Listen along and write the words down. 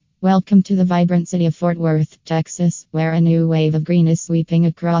Welcome to the vibrant city of Fort Worth, Texas, where a new wave of green is sweeping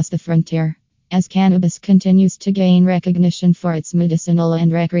across the frontier. As cannabis continues to gain recognition for its medicinal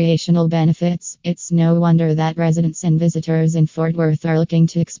and recreational benefits, it's no wonder that residents and visitors in Fort Worth are looking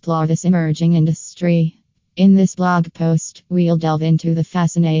to explore this emerging industry. In this blog post, we'll delve into the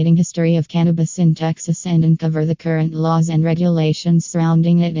fascinating history of cannabis in Texas and uncover the current laws and regulations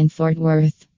surrounding it in Fort Worth.